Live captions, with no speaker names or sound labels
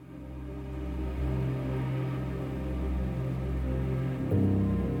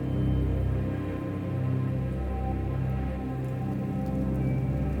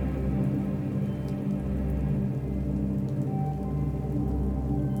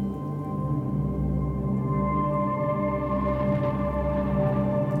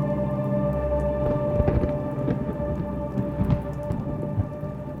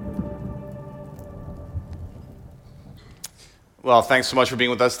Well, thanks so much for being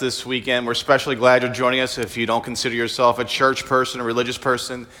with us this weekend. We're especially glad you're joining us. If you don't consider yourself a church person, a religious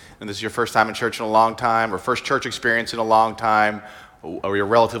person, and this is your first time in church in a long time, or first church experience in a long time, or you're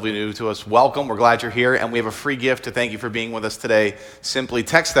relatively new to us, welcome. We're glad you're here, and we have a free gift to thank you for being with us today. Simply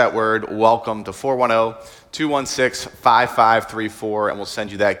text that word, welcome, to 410-216-5534, and we'll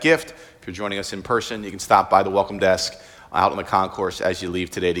send you that gift. If you're joining us in person, you can stop by the welcome desk out on the concourse as you leave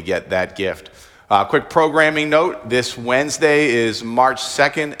today to get that gift. Quick programming note, this Wednesday is March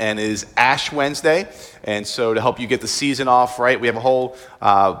 2nd and is Ash Wednesday. And so to help you get the season off right, we have a whole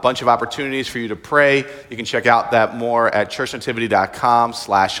bunch of opportunities for you to pray. You can check out that more at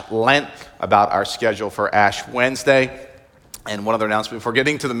churchnativity.com/Lent about our schedule for Ash Wednesday. And one other announcement before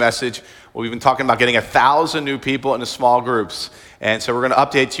getting to the message, we've been talking about getting 1,000 new people into small groups. And so we're going to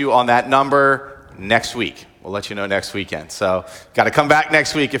update you on that number next week. We'll let you know next weekend. So got to come back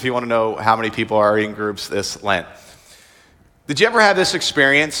next week if you want to know how many people are in groups this Lent. Did you ever have this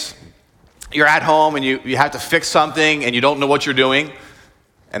experience? You're at home and you have to fix something and you don't know what you're doing.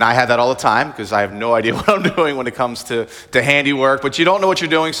 And I have that all the time because I have no idea what I'm doing when it comes to handiwork. But you don't know what you're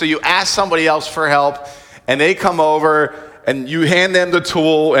doing, so you ask somebody else for help. And they come over and you hand them the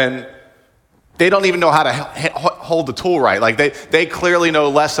tool and they don't even know how to hold the tool right. Like they clearly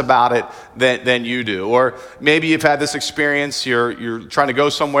know less about it than you do. Or maybe you've had this experience, you're trying to go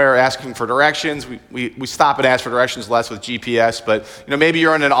somewhere asking for directions. We stop and ask for directions less with GPS, but maybe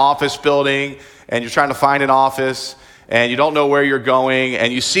you're in an office building and you're trying to find an office and you don't know where you're going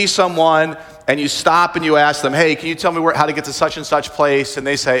and you see someone and you stop and you ask them, hey, can you tell me how to get to such and such place? And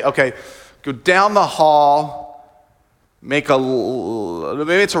they say, okay, go down the hall, maybe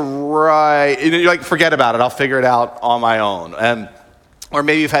it's a right, you're like, forget about it, I'll figure it out on my own. Or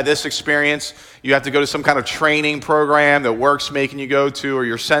maybe you've had this experience, you have to go to some kind of training program that work's making you go to, or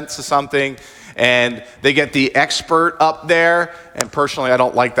you're sent to something, and they get the expert up there, and personally I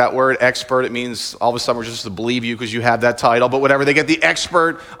don't like that word, expert. It means all of a sudden we're just to believe you because you have that title, but whatever, they get the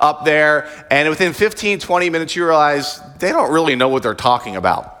expert up there, and within 15, 20 minutes you realize they don't really know what they're talking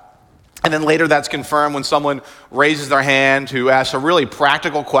about. And then later that's confirmed when someone raises their hand who asks a really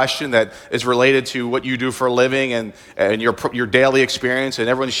practical question that is related to what you do for a living and your daily experience, and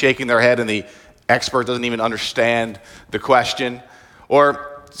everyone's shaking their head and the expert doesn't even understand the question.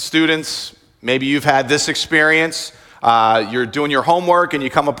 Or students, maybe you've had this experience. You're doing your homework and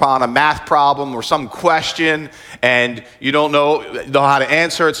you come upon a math problem or some question and you don't know how to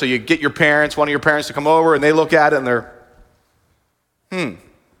answer it, so you get one of your parents to come over and they look at it and they're,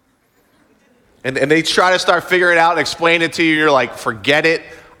 And they try to start figuring it out and explain it to you. You're like, forget it.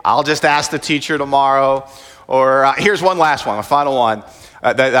 I'll just ask the teacher tomorrow. Or here's one last one, a final one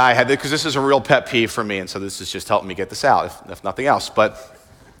that I had, because this is a real pet peeve for me. And so this is just helping me get this out, if nothing else. But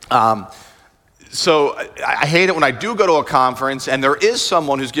so I hate it when I do go to a conference and there is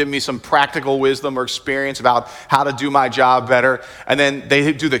someone who's giving me some practical wisdom or experience about how to do my job better. And then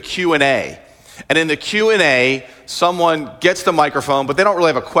they do the Q&A. And in the Q&A, someone gets the microphone, but they don't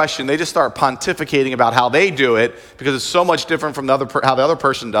really have a question. They just start pontificating about how they do it because it's so much different from how the other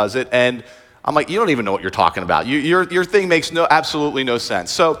person does it. And I'm like, you don't even know what you're talking about. Your thing makes absolutely no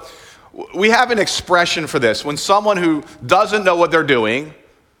sense. So we have an expression for this. When someone who doesn't know what they're doing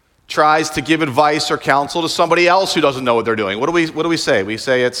tries to give advice or counsel to somebody else who doesn't know what they're doing, what do we say? We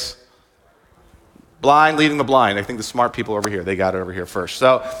say it's blind leading the blind. I think the smart people over here, they got it over here first.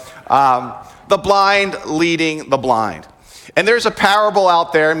 So the blind leading the blind. And there's a parable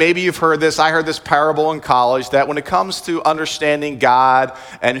out there, maybe you've heard this, I heard this parable in college, that when it comes to understanding God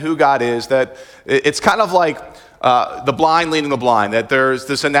and who God is, that it's kind of like the blind leading the blind, that there's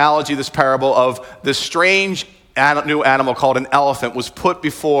this analogy, this parable of this strange new animal called an elephant was put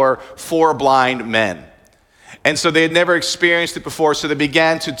before 4 blind men. And so they had never experienced it before, so they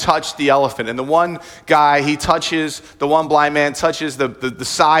began to touch the elephant. And the one guy, the one blind man touches the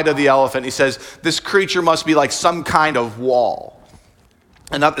side of the elephant. He says, this creature must be like some kind of wall.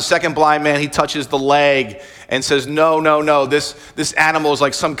 And the second blind man, he touches the leg and says, no, this animal is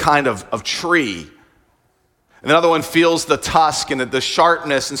like some kind of tree. And another one feels the tusk and the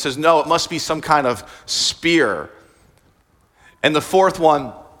sharpness and says, no, it must be some kind of spear. And the fourth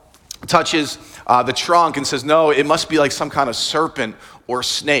one touches the trunk and says, no, it must be like some kind of serpent or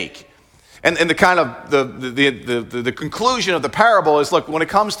snake. And the kind of the conclusion of the parable is, look, when it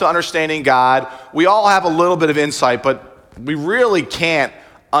comes to understanding God, we all have a little bit of insight, but we really can't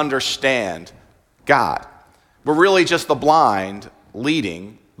understand God. We're really just the blind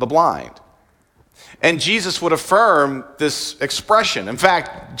leading the blind. And Jesus would affirm this expression. In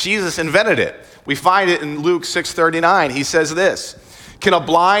fact, Jesus invented it. We find it in Luke 6:39. He says this, Can a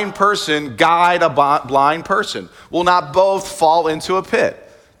blind person guide a blind person? Will not both fall into a pit?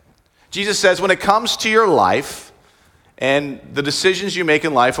 Jesus says when it comes to your life and the decisions you make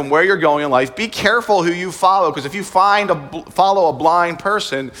in life and where you're going in life, be careful who you follow, because if you follow a blind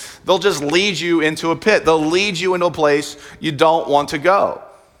person, they'll just lead you into a pit. They'll lead you into a place you don't want to go.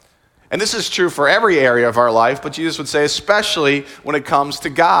 And this is true for every area of our life, but Jesus would say especially when it comes to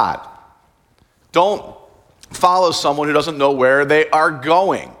God. Don't follow someone who doesn't know where they are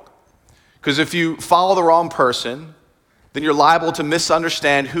going. Because if you follow the wrong person, then you're liable to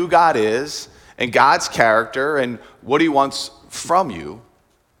misunderstand who God is and God's character and what he wants from you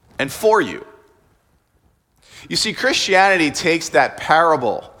and for you. You see, Christianity takes that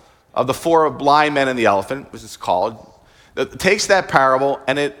parable of the 4 blind men and the elephant, as it's called, it takes that parable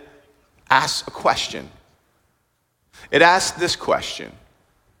and it asks a question. It asks this question: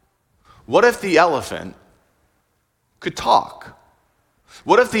 what if the elephant could talk?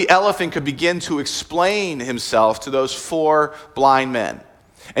 What if the elephant could begin to explain himself to those 4 blind men?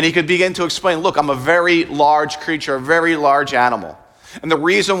 And he could begin to explain, look, I'm a very large creature, a very large animal. And the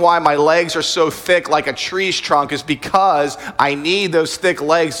reason why my legs are so thick like a tree's trunk is because I need those thick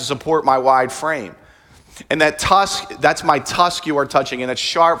legs to support my wide frame. And that tusk, that's my tusk you are touching, and it's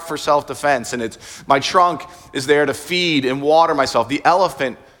sharp for self-defense, and my trunk is there to feed and water myself. The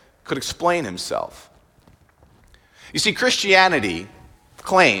elephant could explain himself. You see, Christianity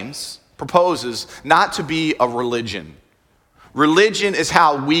proposes not to be a religion. Religion is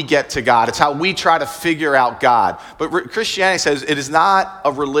how we get to God. It's how we try to figure out God. But Christianity says it is not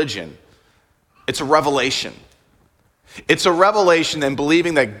a religion. It's a revelation. It's a revelation in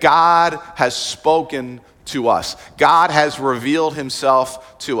believing that God has spoken to us. God has revealed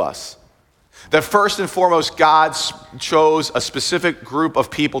himself to us. That first and foremost, God chose a specific group of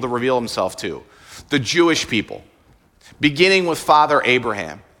people to reveal himself to. The Jewish people, beginning with Father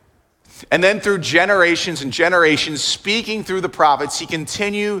Abraham. And then through generations and generations, speaking through the prophets, he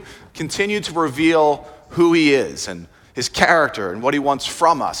continued to reveal who he is and his character and what he wants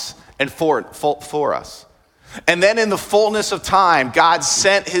from us and for us. And then in the fullness of time, God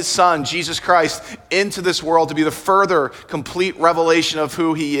sent his son, Jesus Christ, into this world to be the further complete revelation of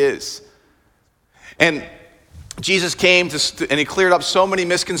who he is. And Jesus came and he cleared up so many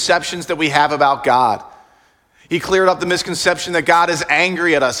misconceptions that we have about God. He cleared up the misconception that God is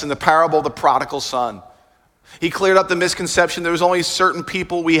angry at us in the parable of the prodigal son. He cleared up the misconception there was only certain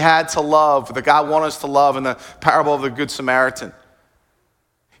people we had to love, that God wanted us to love in the parable of the Good Samaritan.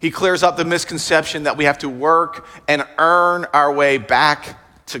 He clears up the misconception that we have to work and earn our way back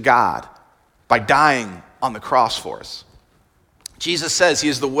to God by dying on the cross for us. Jesus says he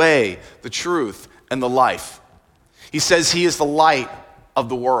is the way, the truth, and the life. He says he is the light of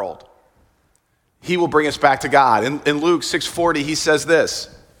the world. He will bring us back to God. In Luke 6:40, he says this: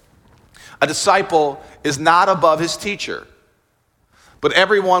 a disciple is not above his teacher, but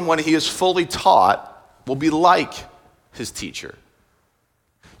everyone, when he is fully taught, will be like his teacher.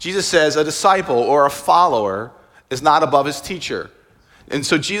 Jesus says a disciple or a follower is not above his teacher. And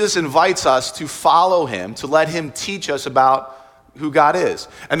so Jesus invites us to follow him, to let him teach us about who God is.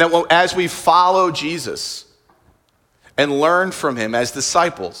 And that as we follow Jesus and learn from him as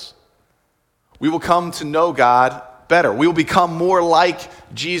disciples, we will come to know God better. We will become more like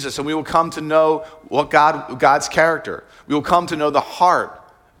Jesus, and we will come to know God's character. We will come to know the heart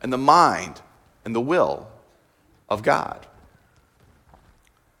and the mind and the will of God.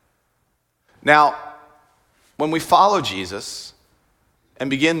 Now, when we follow Jesus and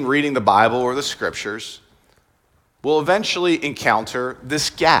begin reading the Bible or the scriptures, we'll eventually encounter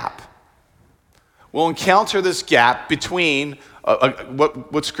this gap. We'll encounter this gap between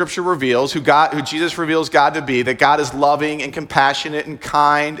what Scripture reveals, who Jesus reveals God to be, that God is loving and compassionate and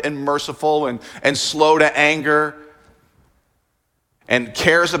kind and merciful and slow to anger and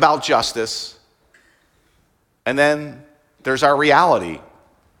cares about justice. And then there's our reality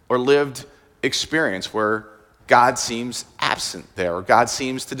or lived experience where God seems absent there, or God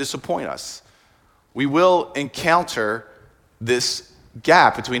seems to disappoint us. We will encounter this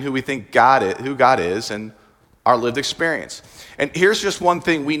gap between who we think who God is and our lived experience. And here's just one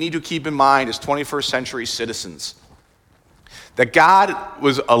thing we need to keep in mind as 21st century citizens: that God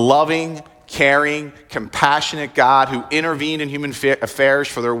was a loving, caring, compassionate God who intervened in human affairs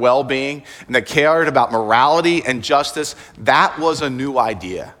for their well-being and that cared about morality and justice. That was a new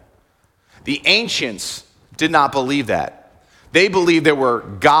idea. The ancients did not believe that. They believed there were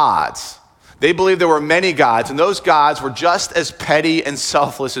gods. They believed there were many gods, and those gods were just as petty and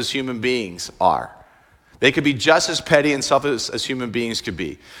selfless as human beings are. They could be just as petty and selfish as human beings could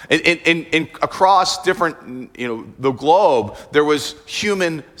be. Across different, the globe, there was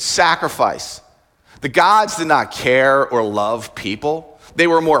human sacrifice. The gods did not care or love people. They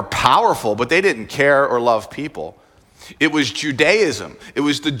were more powerful, but they didn't care or love people. It was Judaism. It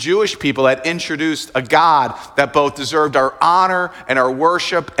was the Jewish people that introduced a God that both deserved our honor and our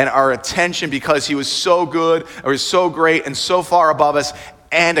worship and our attention because he was so good, or was so great and so far above us,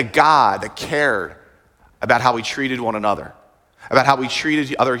 and a God that cared about how we treated one another, about how we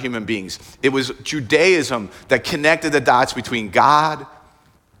treated other human beings. It was Judaism that connected the dots between God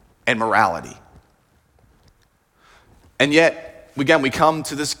and morality. And yet, again, we come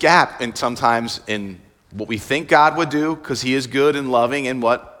to this gap sometimes in what we think God would do, because he is good and loving, and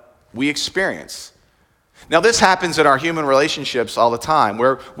what we experience. Now, this happens in our human relationships all the time,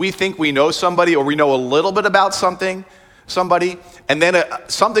 where we think we know somebody, or we know a little bit about somebody, and then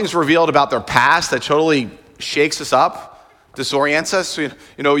something's revealed about their past that totally shakes us up, disorients us.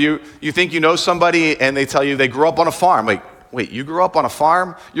 You think you know somebody, and they tell you they grew up on a farm. Like, wait, you grew up on a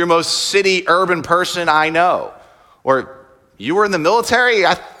farm? You're the most city, urban person I know. Or, you were in the military?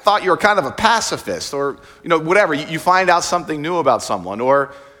 I thought you were kind of a pacifist. Or, whatever. You find out something new about someone,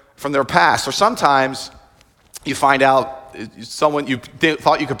 or from their past. Or sometimes you find out someone, you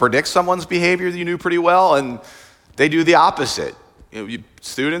thought you could predict someone's behavior that you knew pretty well, and they do the opposite.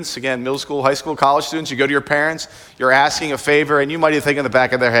 Students, again, middle school, high school, college students, you go to your parents, you're asking a favor, and you might even think in the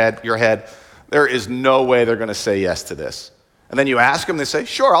back of your head, there is no way they're going to say yes to this. And then you ask them, they say,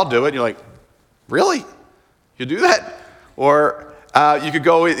 sure, I'll do it. And you're like, really? You do that? Or you could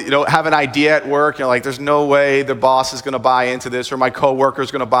go, have an idea at work. You're like, there's no way the boss is going to buy into this, or my coworker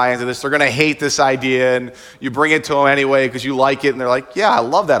is going to buy into this. They're going to hate this idea, and you bring it to them anyway because you like it, and they're like, yeah, I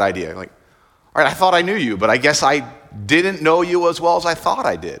love that idea. You're like, all right, I thought I knew you, but I guess I didn't know you as well as I thought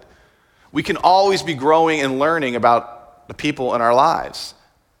I did. We can always be growing and learning about the people in our lives.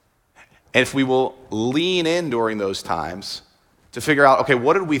 And if we will lean in during those times to figure out, okay,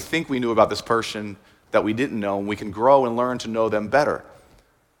 what did we think we knew about this person that we didn't know, and we can grow and learn to know them better.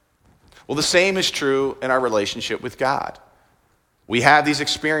 Well, the same is true in our relationship with God. We have these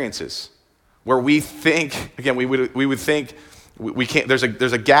experiences where we think, again, we would think we can't. There's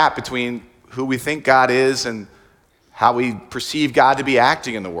a gap between who we think God is and how we perceive God to be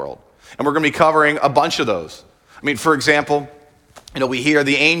acting in the world. And we're going to be covering a bunch of those. I mean, for example, we hear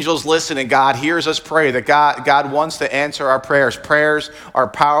the angels listen and God hears us pray, that God wants to answer our prayers. Prayers are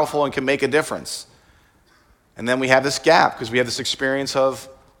powerful and can make a difference. And then we have this gap because we have this experience of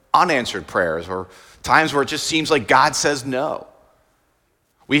unanswered prayers, or times where it just seems like God says no.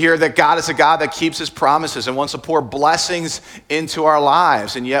 We hear that God is a God that keeps his promises and wants to pour blessings into our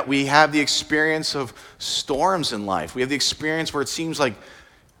lives, and yet we have the experience of storms in life. We have the experience where it seems like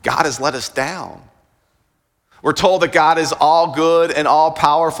God has let us down. We're told that God is all good and all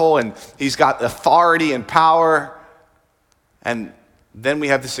powerful, and he's got authority and power. And then we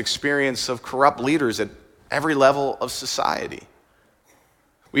have this experience of corrupt leaders at every level of society.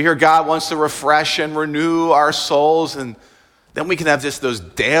 We hear God wants to refresh and renew our souls, and then we can have just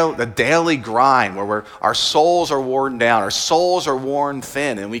the daily grind where our souls are worn down, our souls are worn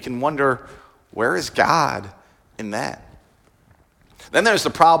thin, and we can wonder, where is God in that? Then there's the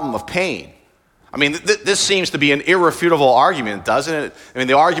problem of pain. I mean, this seems to be an irrefutable argument, doesn't it? I mean,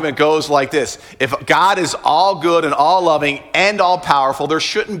 the argument goes like this. If God is all good and all loving and all powerful, there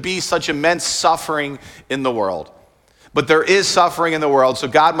shouldn't be such immense suffering in the world. But there is suffering in the world, so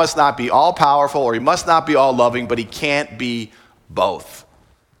God must not be all powerful, or he must not be all loving, but he can't be both.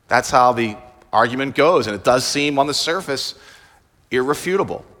 That's how the argument goes, and it does seem on the surface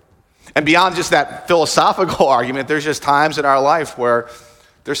irrefutable. And beyond just that philosophical argument, there's just times in our life where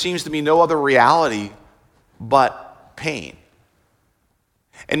there seems to be no other reality but pain.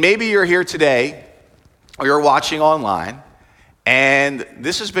 And maybe you're here today, or you're watching online, and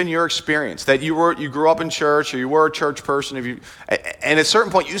this has been your experience, that you grew up in church, or you were a church person, and at a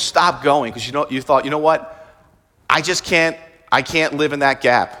certain point you stopped going because you thought, you know what, I can't live in that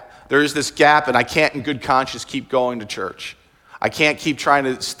gap. There is this gap, and I can't in good conscience keep going to church. I can't keep trying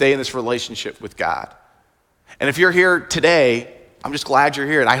to stay in this relationship with God. And if you're here today, I'm just glad you're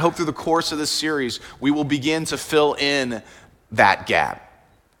here. And I hope through the course of this series, we will begin to fill in that gap.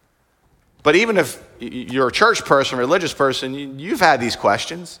 But even if you're a church person, religious person, you've had these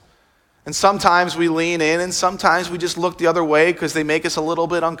questions. And sometimes we lean in, and sometimes we just look the other way because they make us a little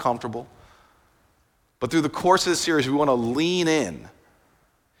bit uncomfortable. But through the course of this series, we want to lean in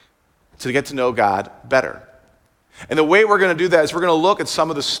to get to know God better. And the way we're going to do that is we're going to look at some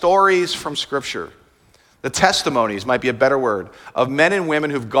of the stories from Scripture, the testimonies might be a better word, of men and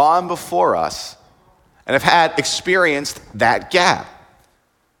women who've gone before us and have had experienced that gap.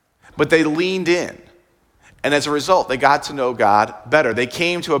 But they leaned in. And as a result, they got to know God better. They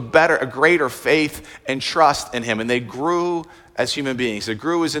came to a greater faith and trust in him. And they grew as human beings. They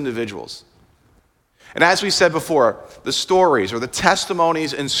grew as individuals. And as we said before, the stories or the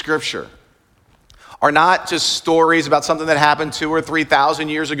testimonies in Scripture are not just stories about something that happened 2,000 or 3,000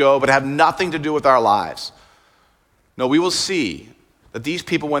 years ago, but have nothing to do with our lives. No, we will see that these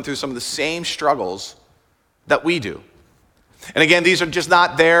people went through some of the same struggles that we do. And again, these are just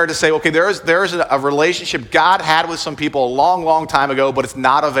not there to say, okay, there is a relationship God had with some people a long, long time ago, but it's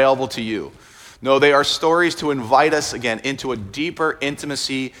not available to you. No, they are stories to invite us again into a deeper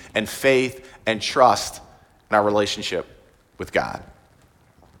intimacy and faith and trust in our relationship with God.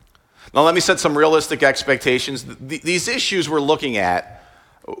 Now, let me set some realistic expectations. These issues we're looking at,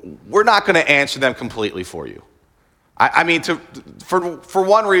 we're not going to answer them completely for you. For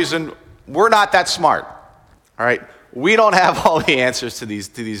one reason, we're not that smart, all right? We don't have all the answers to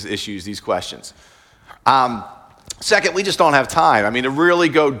these issues, these questions. Second, we just don't have time. To really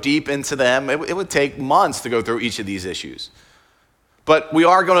go deep into them, it would take months to go through each of these issues. But we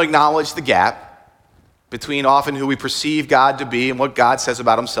are going to acknowledge the gap between often who we perceive God to be and what God says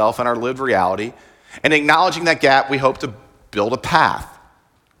about himself and our lived reality. And acknowledging that gap, we hope to build a path.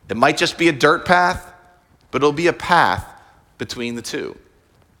 It might just be a dirt path, but it'll be a path between the two.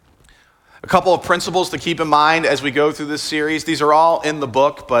 A couple of principles to keep in mind as we go through this series. These are all in the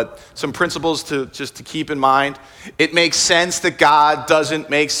book, but some principles to keep in mind. It makes sense that God doesn't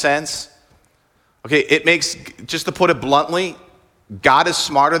make sense. Okay, just to put it bluntly, God is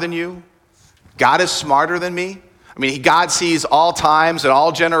smarter than you. God is smarter than me. God sees all times and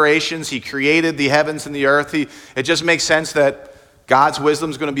all generations. He created the heavens and the earth. It just makes sense that God's wisdom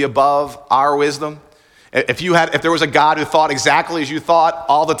is going to be above our wisdom. If there was a God who thought exactly as you thought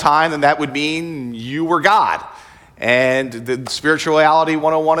all the time, then that would mean you were God. And the spirituality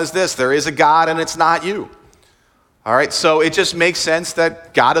 101 is this: there is a God and it's not you. All right, so it just makes sense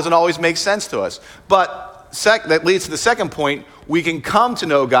that God doesn't always make sense to us. But that leads to the second point. We can come to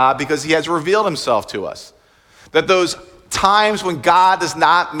know God because he has revealed himself to us. That those times when God does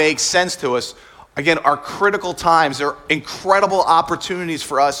not make sense to us, again, are critical times. They're incredible opportunities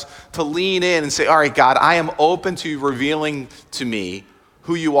for us to lean in and say, all right, God, I am open to you revealing to me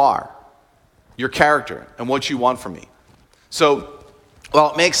who you are, your character, and what you want from me. So,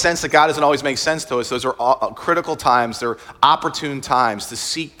 while it makes sense that God doesn't always make sense to us, those are critical times. They're opportune times to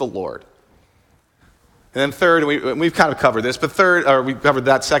seek the Lord. And then third, we've kind of covered this, but we've covered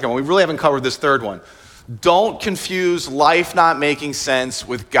that second one. We really haven't covered this third one. Don't confuse life not making sense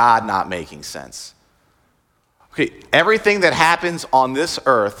with God not making sense. Okay, everything that happens on this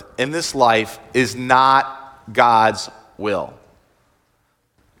earth, in this life, is not God's will.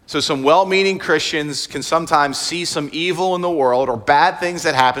 So some well-meaning Christians can sometimes see some evil in the world or bad things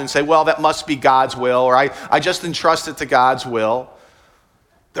that happen and say, well, that must be God's will, or I just entrust it to God's will.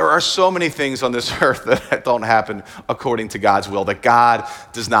 There are so many things on this earth that don't happen according to God's will, that God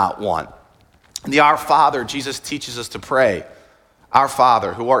does not want. In the Our Father, Jesus teaches us to pray, Our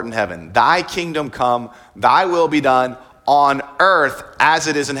Father, who art in heaven, thy kingdom come, thy will be done on earth as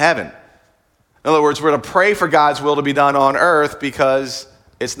it is in heaven. In other words, we're going to pray for God's will to be done on earth because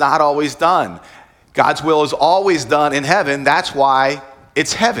it's not always done. God's will is always done in heaven. That's why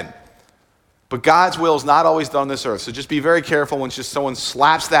it's heaven. But God's will is not always done on this earth. So just be very careful when just someone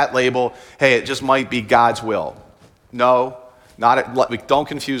slaps that label, hey, it just might be God's will. No, don't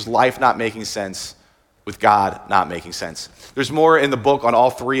confuse life not making sense with God not making sense. There's more in the book on all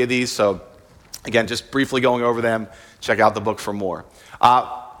three of these. So again, just briefly going over them, check out the book for more.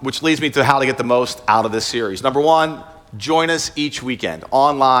 Which leads me to how to get the most out of this series. Number one, join us each weekend,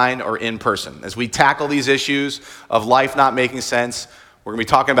 online or in person, as we tackle these issues of life not making sense. We're going to be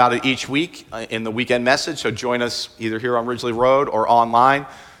talking about it each week in the weekend message, so join us either here on Ridgely Road or online.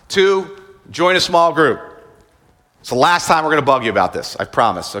 2, join a small group. It's the last time we're going to bug you about this, I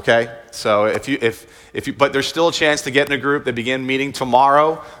promise, okay? So but there's still a chance to get in a group. They begin meeting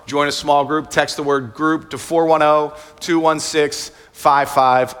tomorrow. Join a small group. Text the word group to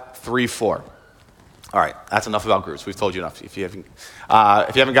 410-216-5534. All right, that's enough about groups. We've told you enough. If you haven't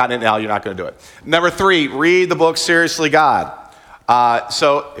gotten it now, you're not going to do it. Number 3, read the book Seriously God.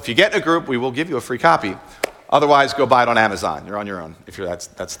 So if you get in a group, we will give you a free copy. Otherwise, go buy it on Amazon. You're on your own if you're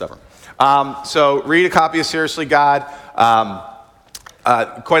that stubborn. So read a copy of Seriously God.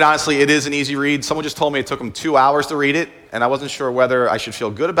 Quite honestly, it is an easy read. Someone just told me it took them 2 hours to read it, and I wasn't sure whether I should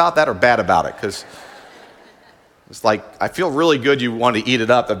feel good about that or bad about it, because it's like, I feel really good you want to eat it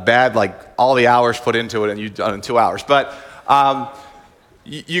up, but bad, like all the hours put into it and you've done it in 2 hours. But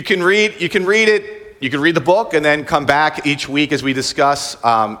you can read it You can read the book and then come back each week as we discuss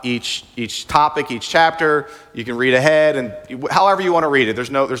each topic, each chapter. You can read ahead and however you want to read it. There's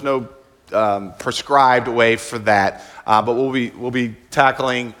no prescribed way for that. But we'll be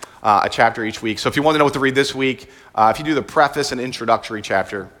tackling a chapter each week. So if you want to know what to read this week, if you do the preface and introductory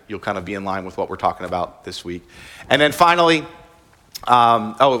chapter, you'll kind of be in line with what we're talking about this week. And then finally,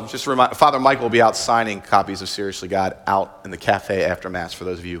 just a reminder, Father Mike will be out signing copies of Seriously God out in the cafe after Mass for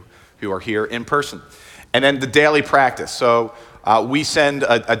those of you who are here in person. And then the daily practice. So we send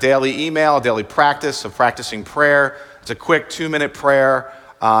a daily email, a daily practice of practicing prayer. It's a quick 2-minute prayer.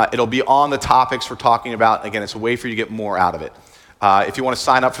 It'll be on the topics we're talking about. Again, it's a way for you to get more out of it. If you want to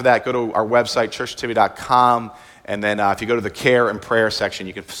sign up for that, go to our website, churchnativity.com, and then if you go to the care and prayer section,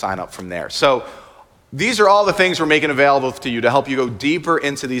 you can sign up from there. So these are all the things we're making available to you to help you go deeper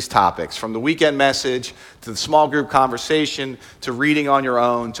into these topics, from the weekend message to the small group conversation to reading on your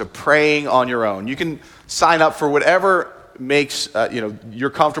own to praying on your own. You can sign up for whatever makes you're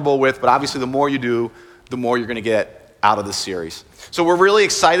comfortable with, but obviously the more you do, the more you're going to get out of this series. So we're really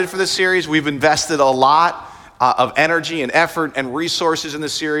excited for this series. We've invested a lot of energy and effort and resources in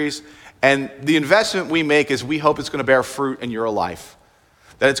this series, and the investment we make is we hope it's going to bear fruit in your life.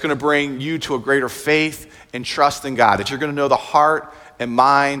 That it's going to bring you to a greater faith and trust in God, that you're going to know the heart and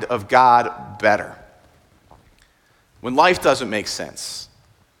mind of God better. When life doesn't make sense,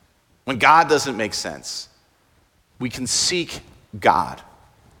 when God doesn't make sense, we can seek God.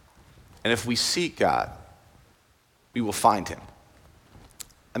 And if we seek God, we will find him.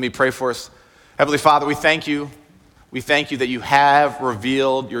 Let me pray for us. Heavenly Father, we thank you. We thank you that you have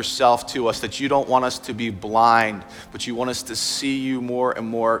revealed yourself to us, that you don't want us to be blind, but you want us to see you more and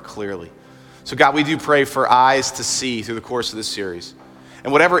more clearly. So God, we do pray for eyes to see through the course of this series.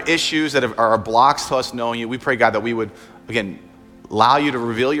 And whatever issues that are blocks to us knowing you, we pray, God, that we would, again, allow you to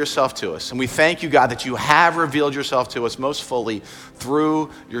reveal yourself to us. And we thank you, God, that you have revealed yourself to us most fully through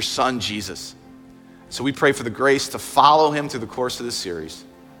your Son, Jesus. So we pray for the grace to follow him through the course of this series,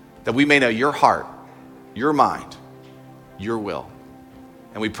 that we may know your heart, your mind, your will.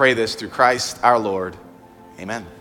 And we pray this through Christ our Lord. Amen.